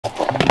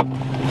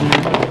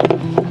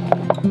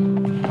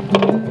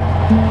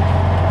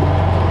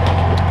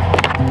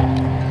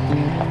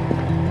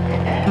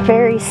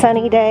Very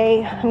sunny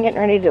day. I'm getting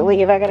ready to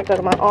leave. I gotta go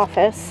to my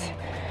office,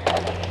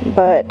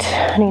 but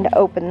I need to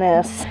open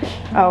this.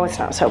 Oh, it's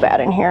not so bad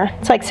in here.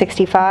 It's like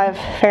 65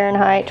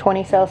 Fahrenheit,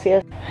 20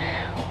 Celsius.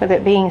 With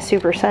it being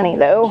super sunny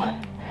though,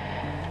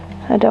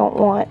 I don't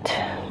want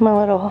my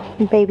little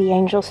baby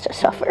angels to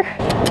suffer.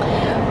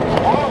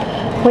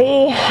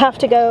 We have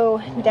to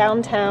go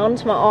downtown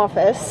to my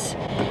office.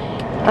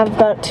 I've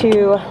got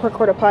to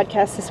record a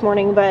podcast this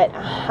morning, but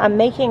I'm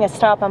making a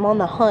stop. I'm on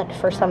the hunt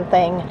for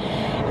something,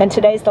 and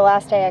today's the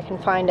last day I can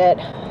find it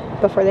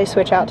before they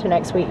switch out to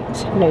next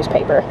week's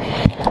newspaper.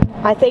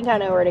 I think I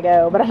know where to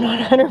go, but I'm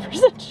not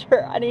 100%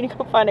 sure. I need to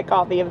go find a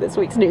copy of this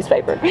week's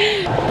newspaper.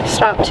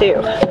 Stop 2.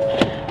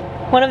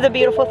 One of the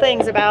beautiful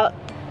things about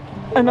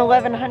an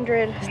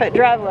 1,100-foot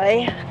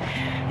driveway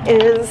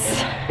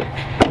is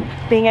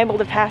being able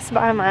to pass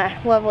by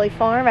my lovely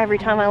farm every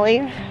time I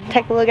leave,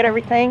 take a look at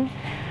everything.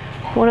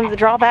 One of the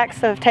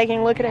drawbacks of taking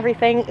a look at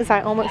everything is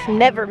I almost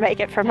never make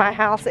it from my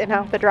house and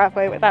out the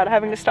driveway without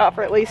having to stop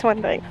for at least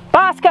one thing.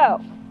 Bosco!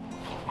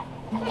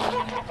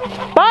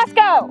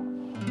 Bosco!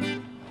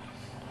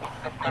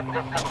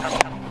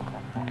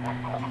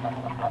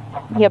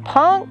 You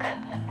punk!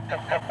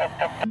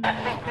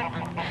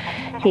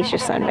 He's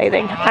just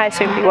sunbathing. I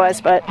assumed he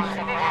was, but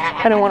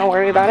I don't want to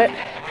worry about it.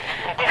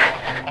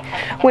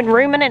 When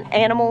ruminant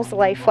animals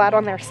lay flat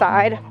on their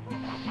side,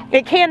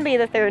 it can be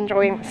that they're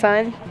enjoying the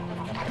sun.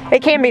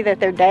 It can be that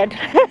they're dead.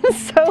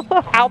 So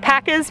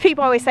alpacas,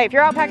 people always say, if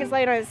your alpaca's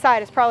laying on its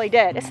side, it's probably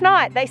dead. It's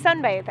not. They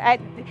sunbathe.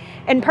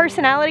 And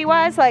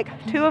personality-wise, like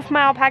 2 of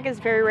my alpacas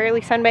very rarely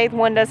sunbathe.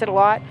 1 does it a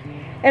lot.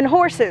 And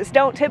horses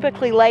don't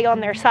typically lay on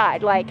their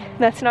side. Like,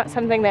 that's not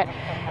something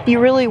that you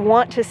really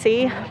want to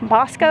see.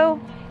 Bosco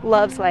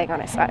loves laying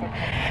on his side.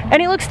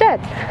 And he looks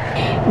dead.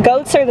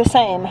 Goats are the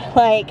same.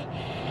 Like,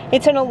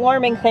 it's an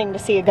alarming thing to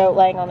see a goat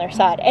laying on their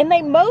side. And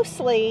they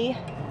mostly,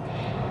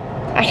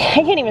 I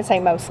can't even say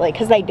mostly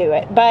because they do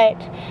it, but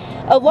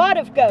a lot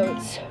of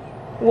goats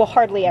will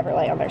hardly ever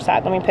lay on their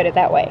side. Let me put it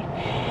that way.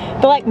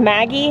 But like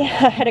Maggie,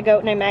 I had a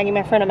goat named Maggie,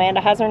 my friend Amanda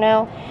has her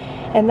now,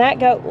 and that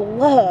goat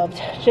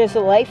loved just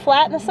to lay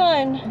flat in the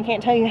sun. I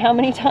can't tell you how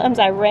many times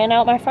I ran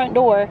out my front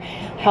door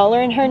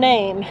hollering her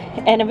name,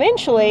 and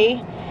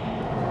eventually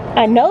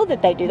I know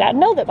that they do that. I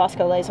know that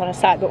Bosco lays on his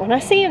side, but when I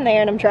see him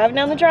there and I'm driving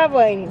down the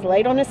driveway and he's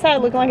laid on his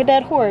side looking like a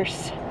dead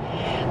horse,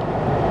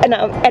 and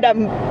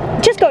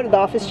I'm just go to the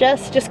office,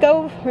 Jess, just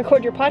go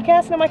record your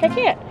podcast. And I'm like, I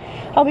can't.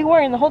 I'll be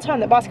worrying the whole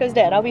time that Bosco's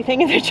dead. I'll be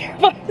thinking that your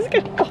boss is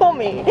gonna call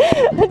me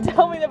and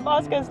tell me that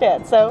Bosco's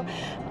dead. So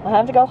I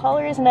have to go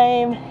holler his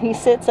name. He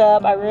sits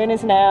up, I ruin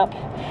his nap,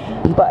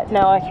 but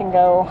now I can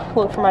go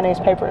look for my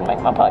newspaper and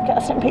make my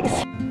podcast in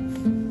peace.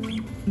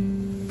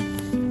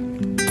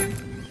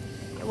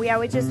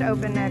 We just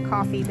opened a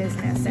coffee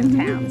business in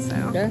town, so.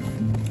 Okay.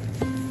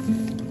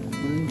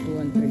 1, 2,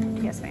 and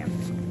 3. Yes, ma'am.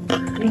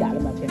 You got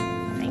it, Matthew.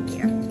 Thank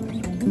you.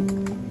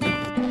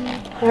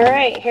 All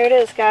right, here it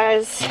is,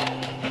 guys.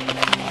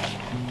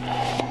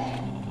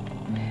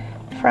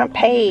 Front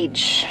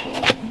page.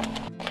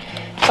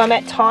 So I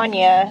met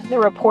Tanya, the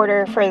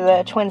reporter for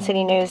the Twin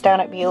City News down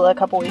at Beulah a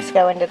couple weeks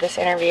ago, and did this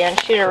interview, and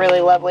she did a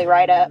really lovely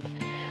write-up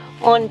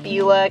on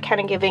Beulah, kind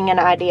of giving an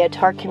idea to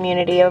our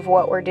community of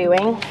what we're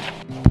doing.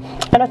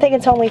 And I think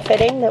it's only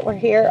fitting that we're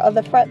here on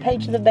the front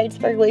page of the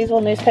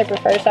Batesburg-Leesville newspaper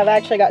first. I've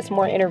actually got some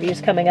more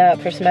interviews coming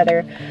up for some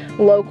other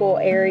local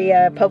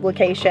area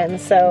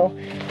publications, so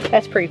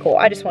that's pretty cool.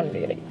 I just wanted to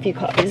get a few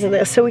copies of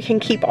this so we can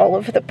keep all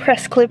of the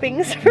press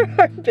clippings for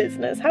our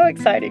business. How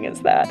exciting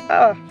is that?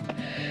 Oh,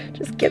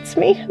 just gets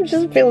me. It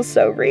just feels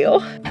so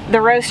real. The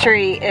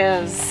roastery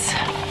is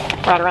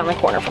right around the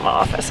corner from my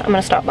office. I'm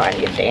gonna stop by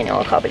and give Daniel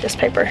a copy of this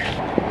paper.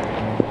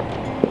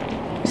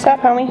 What's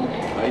up, homie?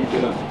 How you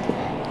doing?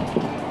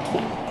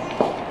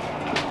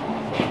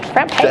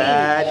 Front page.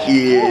 That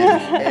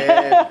is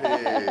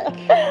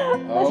epic.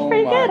 That's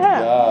pretty good,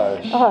 huh?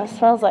 Gosh. Oh, it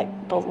smells like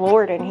the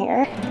Lord in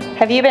here.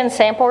 Have you been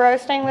sample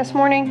roasting this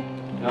morning?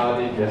 No,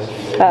 I did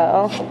yesterday.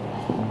 Oh.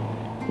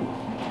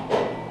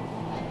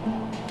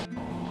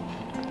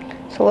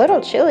 It's a little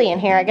chilly in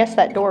here. I guess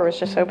that door was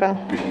just open.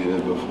 We did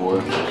it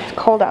before. It's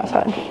cold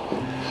outside.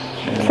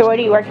 So what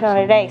are you working on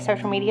today?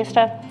 Social media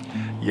stuff?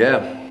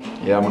 Yeah.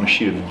 Yeah, I'm gonna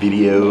shoot a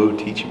video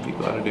teaching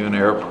people how to do an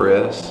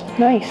AirPress.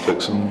 Nice.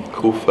 Took some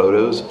cool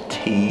photos of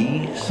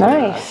tea. So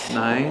Nice.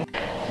 Nice.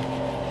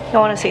 You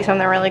want to see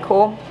something really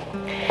cool?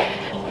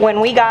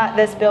 When we got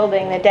this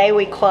building, the day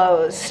we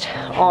closed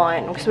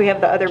on, because we have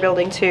the other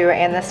building too,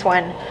 and this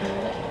one,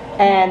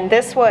 and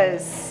this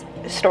was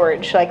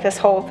storage. Like, this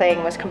whole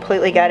thing was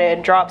completely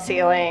gutted, drop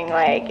ceiling.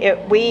 Like,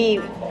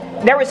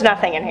 there was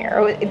nothing in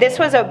here. This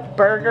was a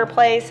burger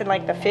place in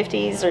like the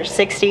 50s or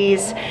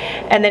 60s,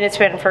 and then it's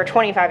been for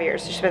 25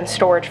 years. It's been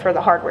storage for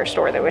the hardware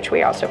store, which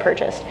we also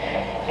purchased.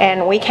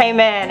 And we came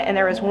in, and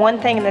there was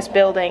one thing in this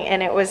building,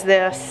 and it was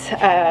this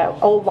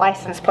old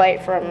license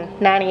plate from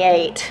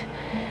 '98.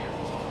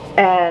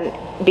 And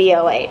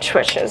BLH,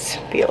 which is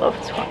beautiful.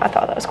 I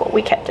thought that was cool.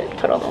 We kept it,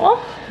 put on the wall.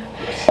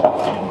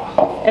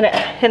 And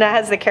it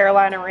has the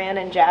Carolina Wren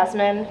and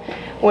Jasmine,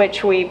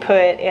 which we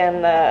put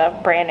in the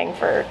branding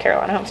for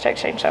Carolina Homestead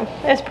Exchange, so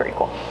it's pretty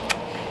cool.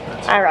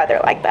 I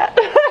rather like that.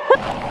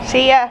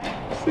 See ya.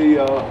 See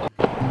y'all.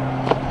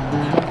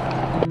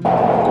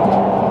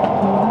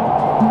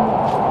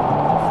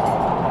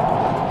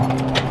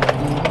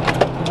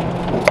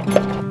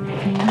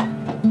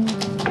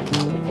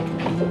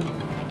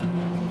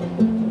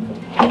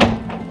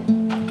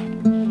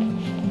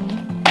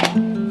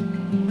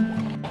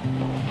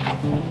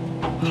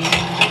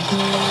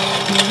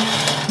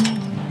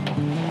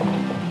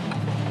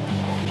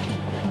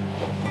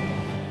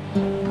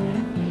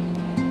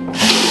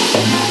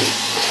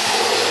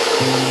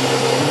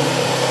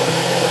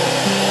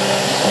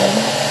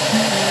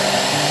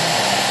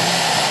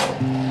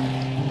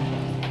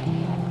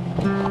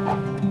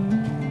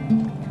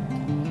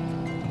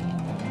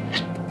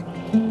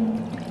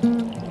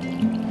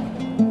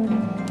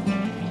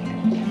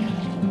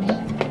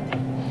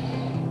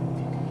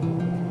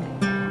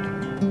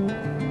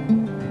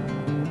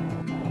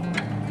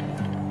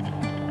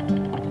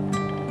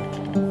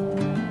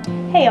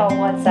 Hey y'all,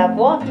 what's up?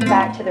 Welcome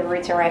back to the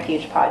Roots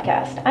Refuge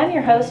podcast. I'm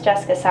your host,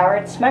 Jessica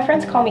Sowards. My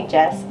friends call me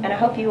Jess, and I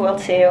hope you will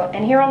too.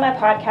 And here on my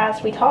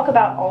podcast, we talk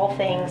about all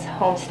things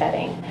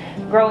homesteading.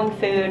 Growing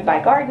food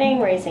by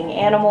gardening, raising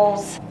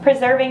animals,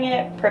 preserving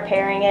it,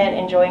 preparing it,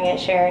 enjoying it,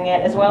 sharing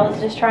it, as well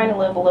as just trying to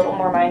live a little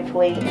more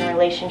mindfully in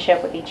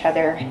relationship with each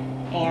other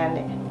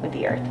and with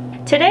the earth.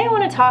 Today I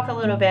want to talk a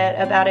little bit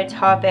about a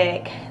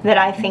topic that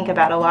I think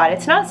about a lot.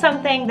 It's not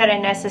something that I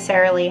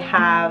necessarily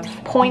have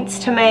points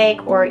to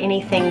make or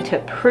anything to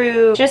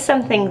prove, just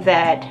something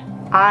that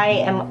I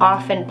am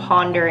often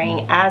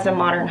pondering as a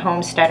modern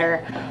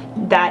homesteader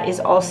that is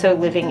also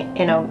living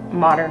in a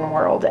modern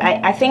world.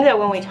 I think that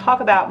when we talk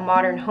about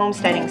modern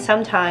homesteading,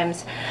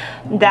 sometimes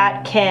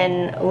that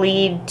can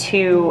lead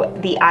to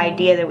the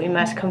idea that we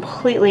must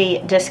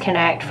completely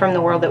disconnect from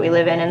the world that we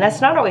live in, and that's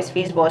not always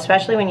feasible,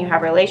 especially when you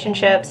have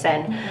relationships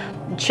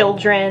and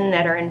children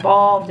that are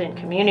involved in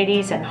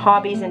communities and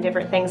hobbies and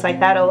different things like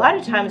that. A lot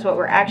of times what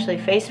we're actually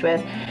faced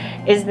with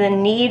is the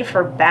need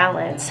for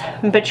balance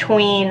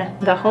between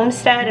the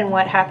homestead and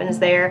what happens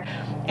there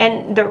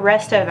and the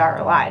rest of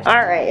our lives. All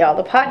right, y'all,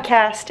 the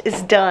podcast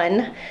is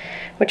done,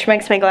 which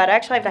makes me glad. I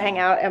actually have to hang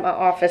out at my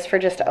office for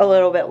just a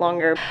little bit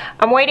longer.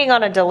 I'm waiting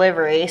on a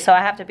delivery, so I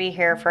have to be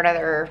here for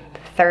another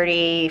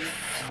 30,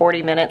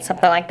 40 minutes,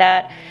 something like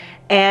that.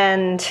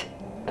 And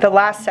the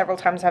last several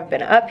times I've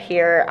been up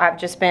here, I've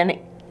just been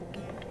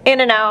in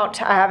and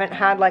out. I haven't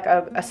had like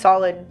a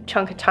solid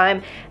chunk of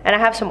time, and I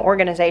have some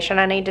organization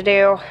I need to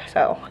do,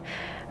 so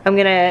I'm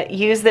gonna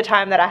use the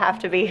time that I have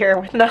to be here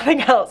with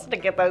nothing else to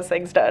get those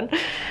things done.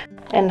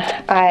 And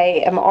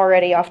I am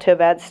already off to a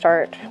bad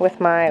start with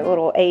my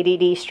little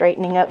ADD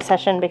straightening up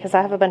session because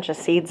I have a bunch of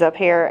seeds up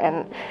here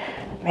and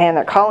man,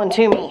 they're calling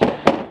to me.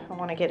 I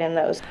want to get in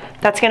those.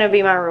 That's gonna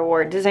be my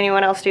reward. Does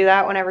anyone else do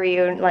that whenever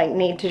you like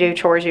need to do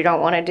chores you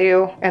don't want to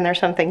do and there's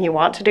something you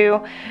want to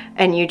do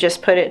and you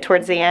just put it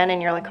towards the end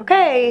and you're like,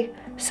 okay,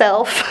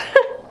 self.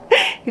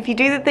 If you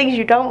do the things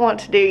you don't want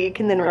to do, you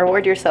can then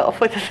reward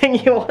yourself with the thing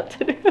you want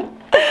to do.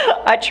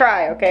 I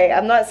try, okay?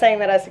 I'm not saying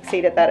that I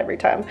succeed at that every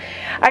time.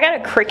 I got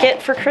a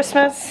cricket for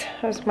Christmas.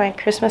 That was my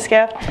Christmas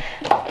gift.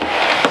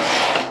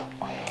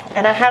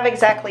 And I have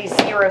exactly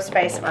 0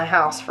 space in my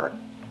house for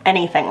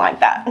anything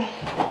like that.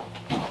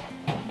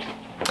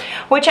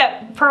 Which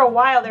for a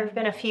while there have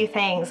been a few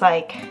things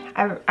like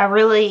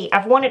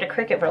I've wanted a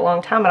cricket for a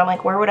long time, but I'm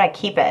like, where would I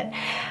keep it?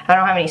 I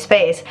don't have any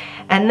space.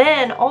 And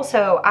then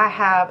also I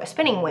have a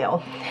spinning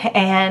wheel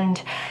and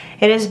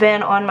it has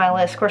been on my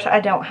list. Of course,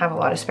 I don't have a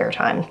lot of spare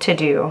time to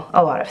do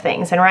a lot of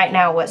things. And right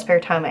now what spare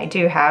time I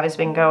do have has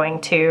been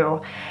going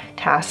to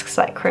tasks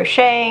like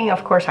crocheting.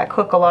 Of course, I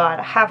cook a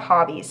lot, I have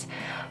hobbies,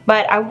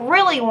 but I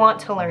really want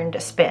to learn to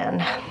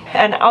spin.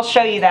 And I'll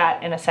show you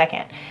that in a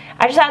second.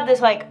 I just had this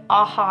like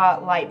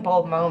aha light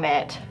bulb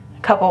moment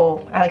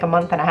like a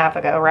month and a half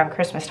ago around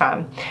Christmas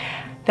time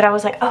that I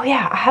was like, oh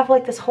yeah, I have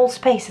like this whole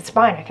space, it's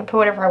mine, I can put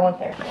whatever I want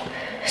there.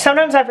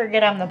 Sometimes I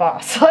forget I'm the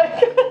boss.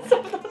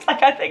 Sometimes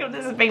like I think of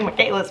this as being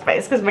Michaela's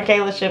space because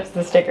Michaela ships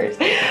the stickers,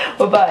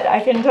 but I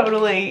can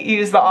totally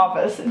use the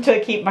office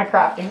to keep my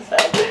crafting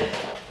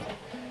stuff.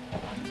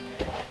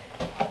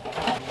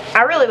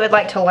 I really would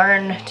like to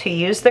learn to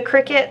use the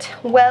cricket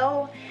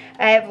well.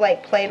 I have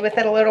like played with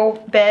it a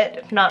little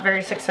bit, not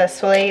very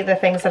successfully. The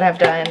things that I've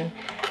done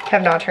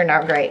have not turned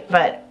out great,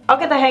 but I'll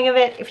get the hang of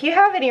it. If you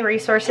have any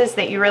resources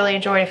that you really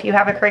enjoyed, if you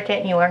have a cricket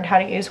and you learned how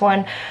to use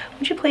one,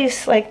 would you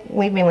please like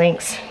leave me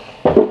links?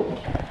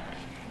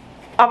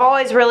 I've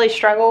always really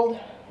struggled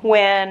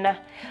when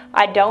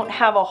I don't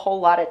have a whole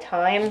lot of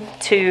time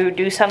to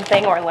do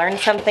something or learn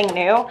something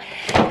new,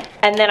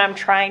 and then I'm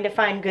trying to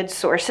find good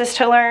sources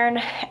to learn,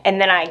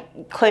 and then I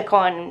click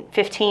on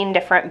 15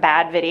 different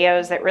bad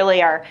videos that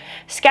really are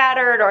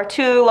scattered or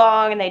too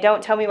long and they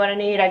don't tell me what I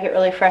need. I get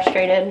really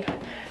frustrated.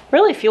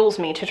 Really fuels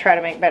me to try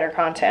to make better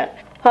content.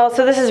 Oh,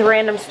 so this is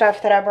random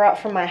stuff that I brought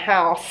from my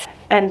house.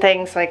 and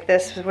things like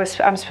this.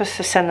 I'm supposed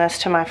to send this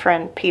to my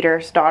friend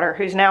Peter's daughter,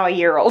 who's now a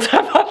year old.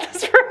 I bought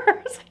this for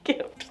her as a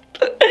gift.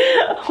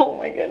 Oh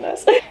my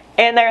goodness.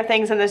 And there are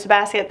things in this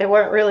basket that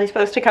weren't really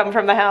supposed to come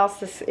from the house.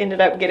 This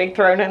ended up getting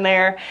thrown in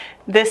there.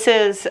 This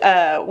is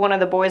one of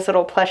the boys'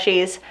 little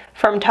plushies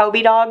from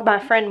Toby Dog. My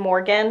friend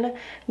Morgan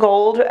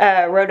Gold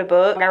wrote a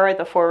book. I wrote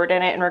the foreword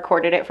in it and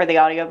recorded it for the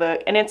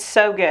audiobook, and it's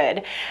so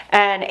good.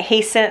 And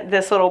he sent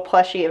this little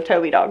plushie of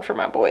Toby Dog for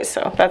my boys,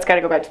 so that's got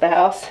to go back to the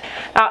house.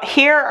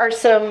 Here are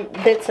some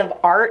bits of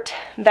art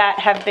that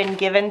have been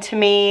given to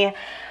me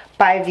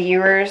by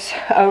viewers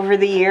over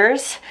the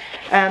years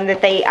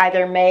that they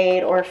either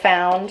made or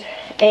found.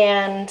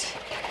 And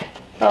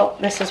oh,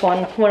 this is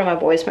one of my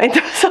boys made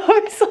this,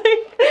 obviously.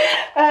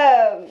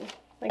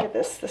 Look at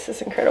this. This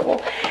is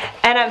incredible.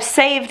 And I've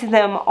saved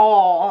them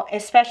all,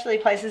 especially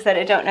places that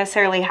I don't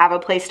necessarily have a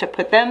place to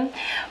put them.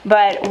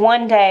 But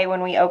one day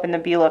when we open the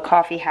Beulah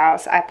Coffee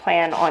House, I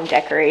plan on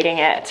decorating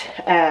it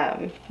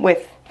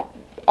with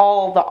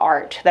all the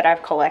art that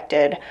I've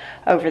collected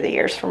over the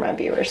years for my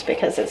viewers,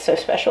 because it's so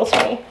special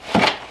to me.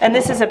 And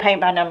this is a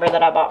paint by number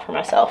that I bought for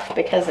myself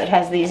because it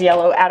has these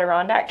yellow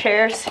Adirondack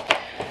chairs.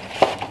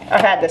 I've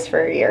had this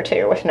for a year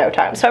too with no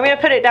time. So I'm going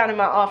to put it down in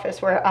my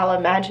office where I'll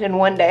imagine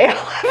one day I'll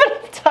have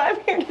enough time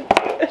here to do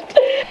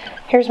it.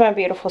 Here's my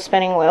beautiful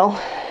spinning wheel.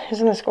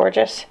 Isn't this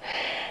gorgeous?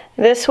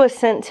 This was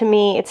sent to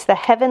me. It's the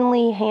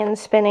Heavenly Hand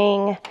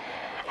Spinning.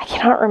 I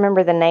cannot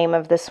remember the name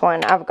of this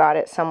one. I've got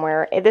it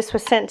somewhere. This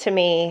was sent to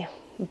me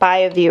by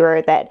a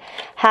viewer that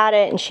had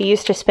it, and she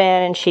used to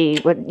spin, and she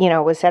would, you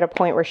know, was at a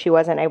point where she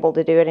wasn't able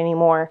to do it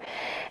anymore,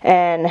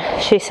 and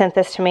she sent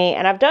this to me,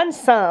 and I've done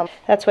some.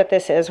 That's what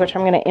this is, which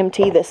I'm going to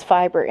empty this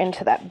fiber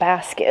into that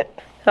basket.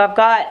 So I've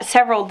got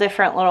several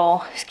different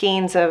little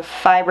skeins of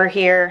fiber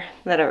here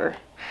that are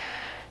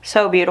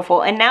so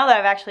beautiful. And now that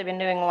I've actually been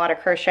doing a lot of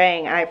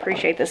crocheting, I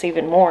appreciate this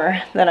even more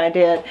than I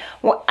did.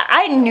 Well,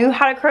 I knew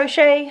how to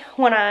crochet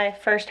when I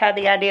first had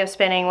the idea of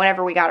spinning,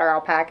 whenever we got our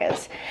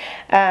alpacas.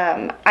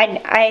 I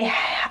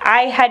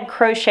had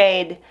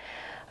crocheted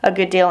a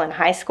good deal in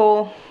high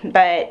school,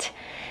 but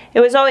it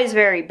was always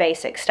very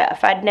basic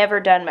stuff. I'd never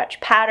done much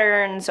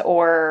patterns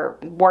or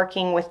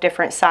working with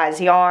different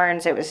size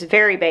yarns. It was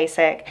very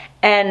basic.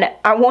 And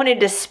I wanted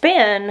to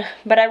spin,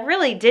 but I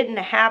really didn't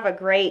have a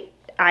great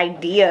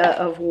idea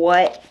of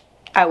what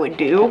I would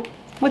do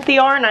with the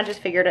yarn. I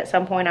just figured at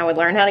some point I would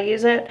learn how to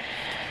use it.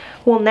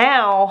 Well,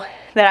 now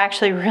that I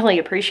actually really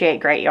appreciate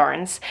great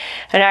yarns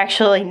and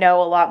actually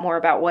know a lot more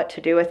about what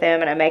to do with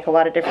them, and I make a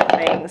lot of different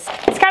things,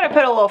 it's kind of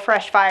put a little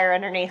fresh fire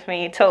underneath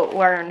me to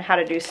learn how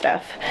to do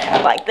stuff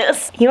like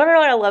this. You wanna know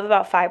what I love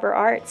about fiber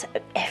arts?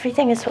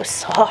 Everything is so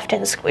soft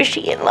and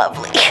squishy and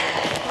lovely.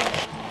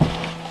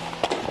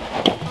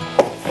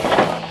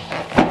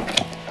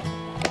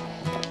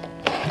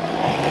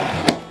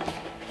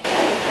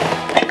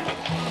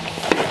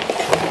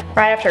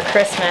 Right after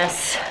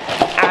Christmas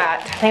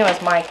at, I think it was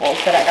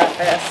Michael's that I got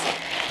this,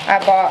 I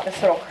bought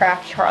this little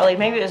craft Charlie.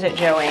 Maybe it was at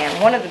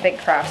Joann, one of the big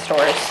craft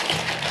stores.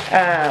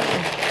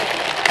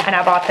 And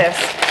I bought this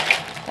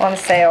on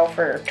sale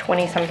for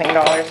 20-something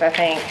dollars, I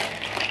think,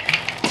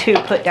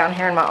 to put down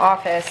here in my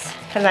office,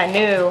 because I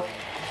knew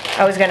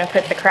I was going to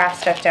put the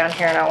craft stuff down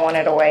here and I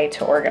wanted a way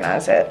to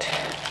organize it.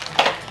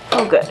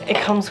 Oh good, it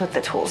comes with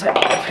the tools I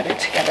need to put it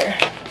together.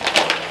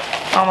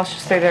 I almost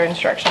just threw their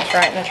instructions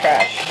right in the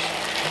trash.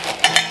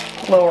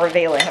 A little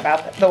revealing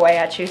about the way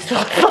I choose to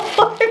live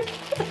my life.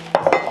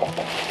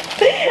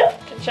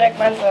 To check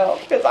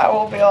myself, because I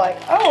will be like,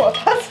 oh, a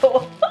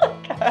puzzle.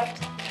 God.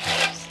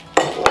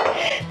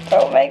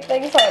 Don't make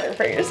things harder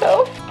for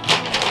yourself.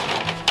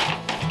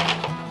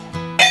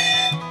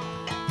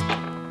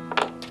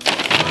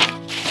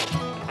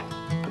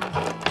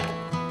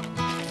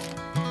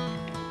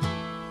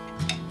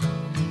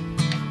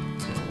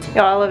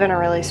 Y'all, I live in a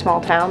really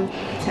small town,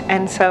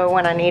 and so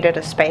when I needed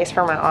a space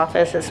for my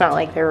office, it's not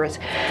like there was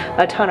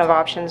a ton of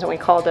options, and we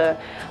called a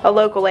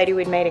local lady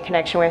we'd made a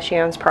connection with. She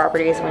owns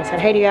properties, and we said,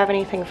 hey, do you have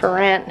anything for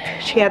rent?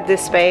 She had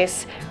this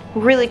space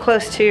really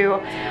close to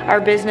our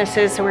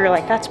businesses, so we were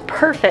like, that's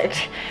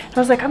perfect. I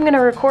was like, I'm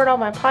gonna record all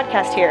my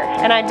podcast here,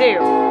 and I do.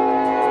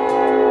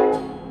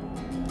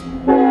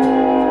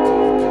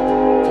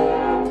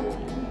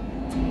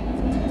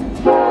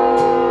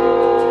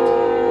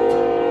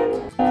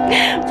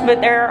 But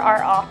there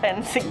are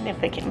often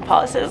significant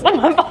pauses on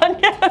my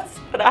podcast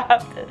that I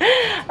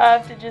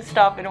have to just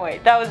stop and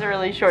wait. That was a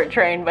really short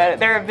train, but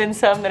there have been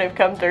some that have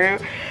come through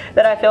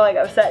that I feel like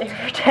I've sat here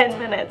for 10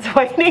 minutes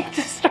waiting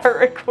to start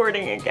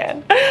recording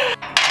again.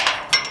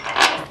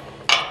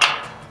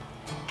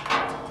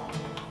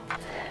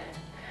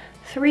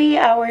 3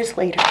 hours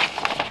later.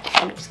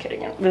 I'm just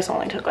kidding. This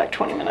only took like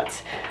 20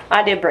 minutes.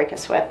 I did break a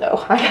sweat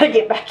though. I gotta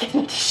get back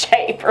into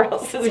shape or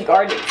else this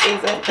gardening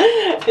season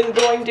is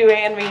going to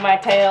hand me my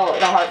tail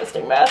in a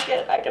harvesting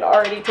basket. I can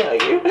already tell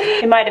you.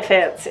 In my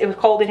defense, it was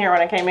cold in here when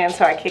I came in,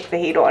 so I kicked the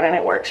heat on and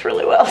it works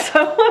really well.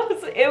 So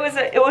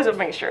it was a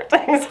mixture of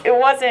things. It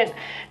wasn't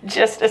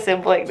just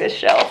assembling this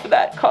shelf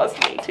that caused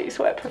me to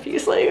sweat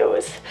profusely. It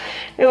was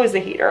the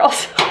heater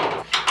also.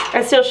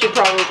 I still should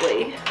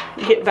probably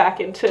get back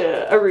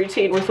into a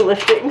routine with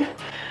lifting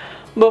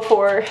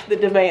before the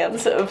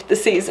demands of the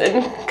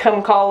season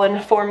come calling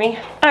for me.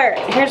 All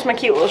right, here's my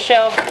cute little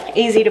shelf,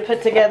 easy to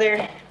put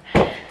together.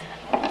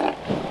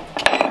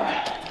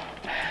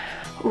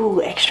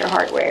 Ooh, extra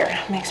hardware,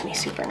 makes me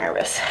super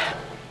nervous.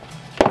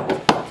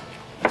 I'm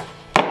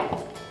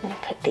gonna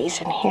put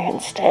these in here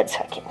instead so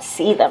I can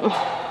see them.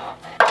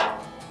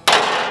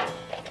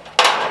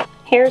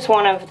 Here's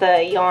one of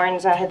the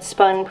yarns I had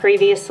spun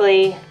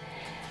previously.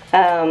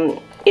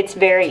 It's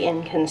very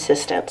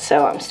inconsistent,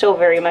 so I'm still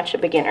very much a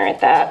beginner at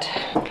that.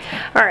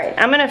 All right,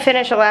 I'm gonna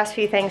finish the last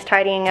few things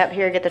tidying up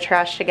here, get the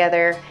trash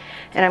together,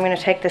 and I'm gonna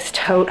take this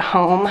tote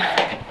home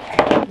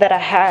that I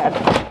had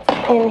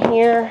in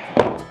here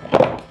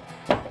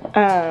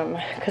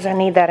because I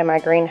need that in my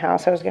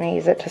greenhouse. I was gonna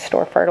use it to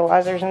store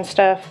fertilizers and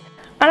stuff.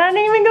 And I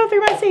didn't even go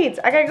through my seeds.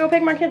 I gotta go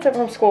pick my kids up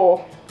from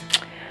school.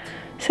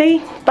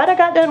 See, but I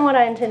got done what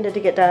I intended to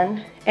get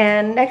done,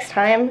 and next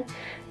time,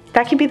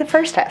 that could be the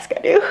first task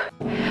I do.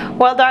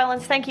 Well,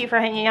 darlings, thank you for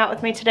hanging out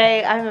with me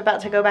today. I'm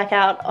about to go back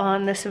out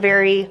on this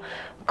very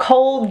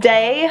cold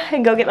day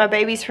and go get my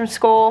babies from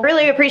school.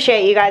 Really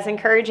appreciate you guys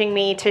encouraging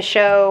me to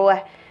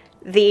show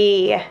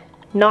the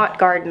not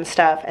garden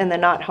stuff and the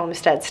not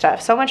homestead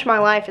stuff. So much of my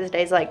life is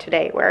days like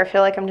today where I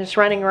feel like I'm just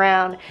running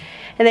around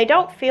and they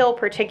don't feel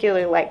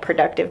particularly like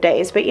productive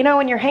days. But you know,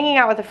 when you're hanging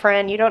out with a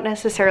friend, you don't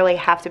necessarily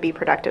have to be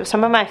productive.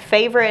 Some of my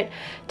favorite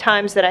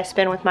times that I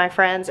spend with my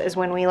friends is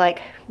when we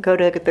like go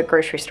to the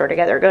grocery store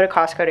together, go to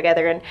Costco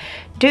together, and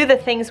do the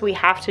things we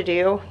have to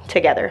do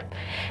together.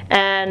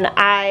 And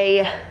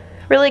I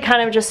really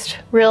kind of just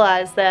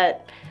realized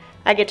that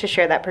I get to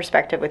share that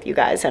perspective with you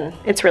guys, and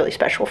it's really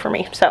special for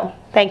me. So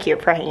thank you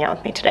for hanging out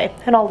with me today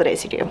and all the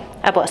days you do.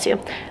 I bless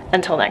you.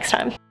 Until next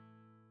time.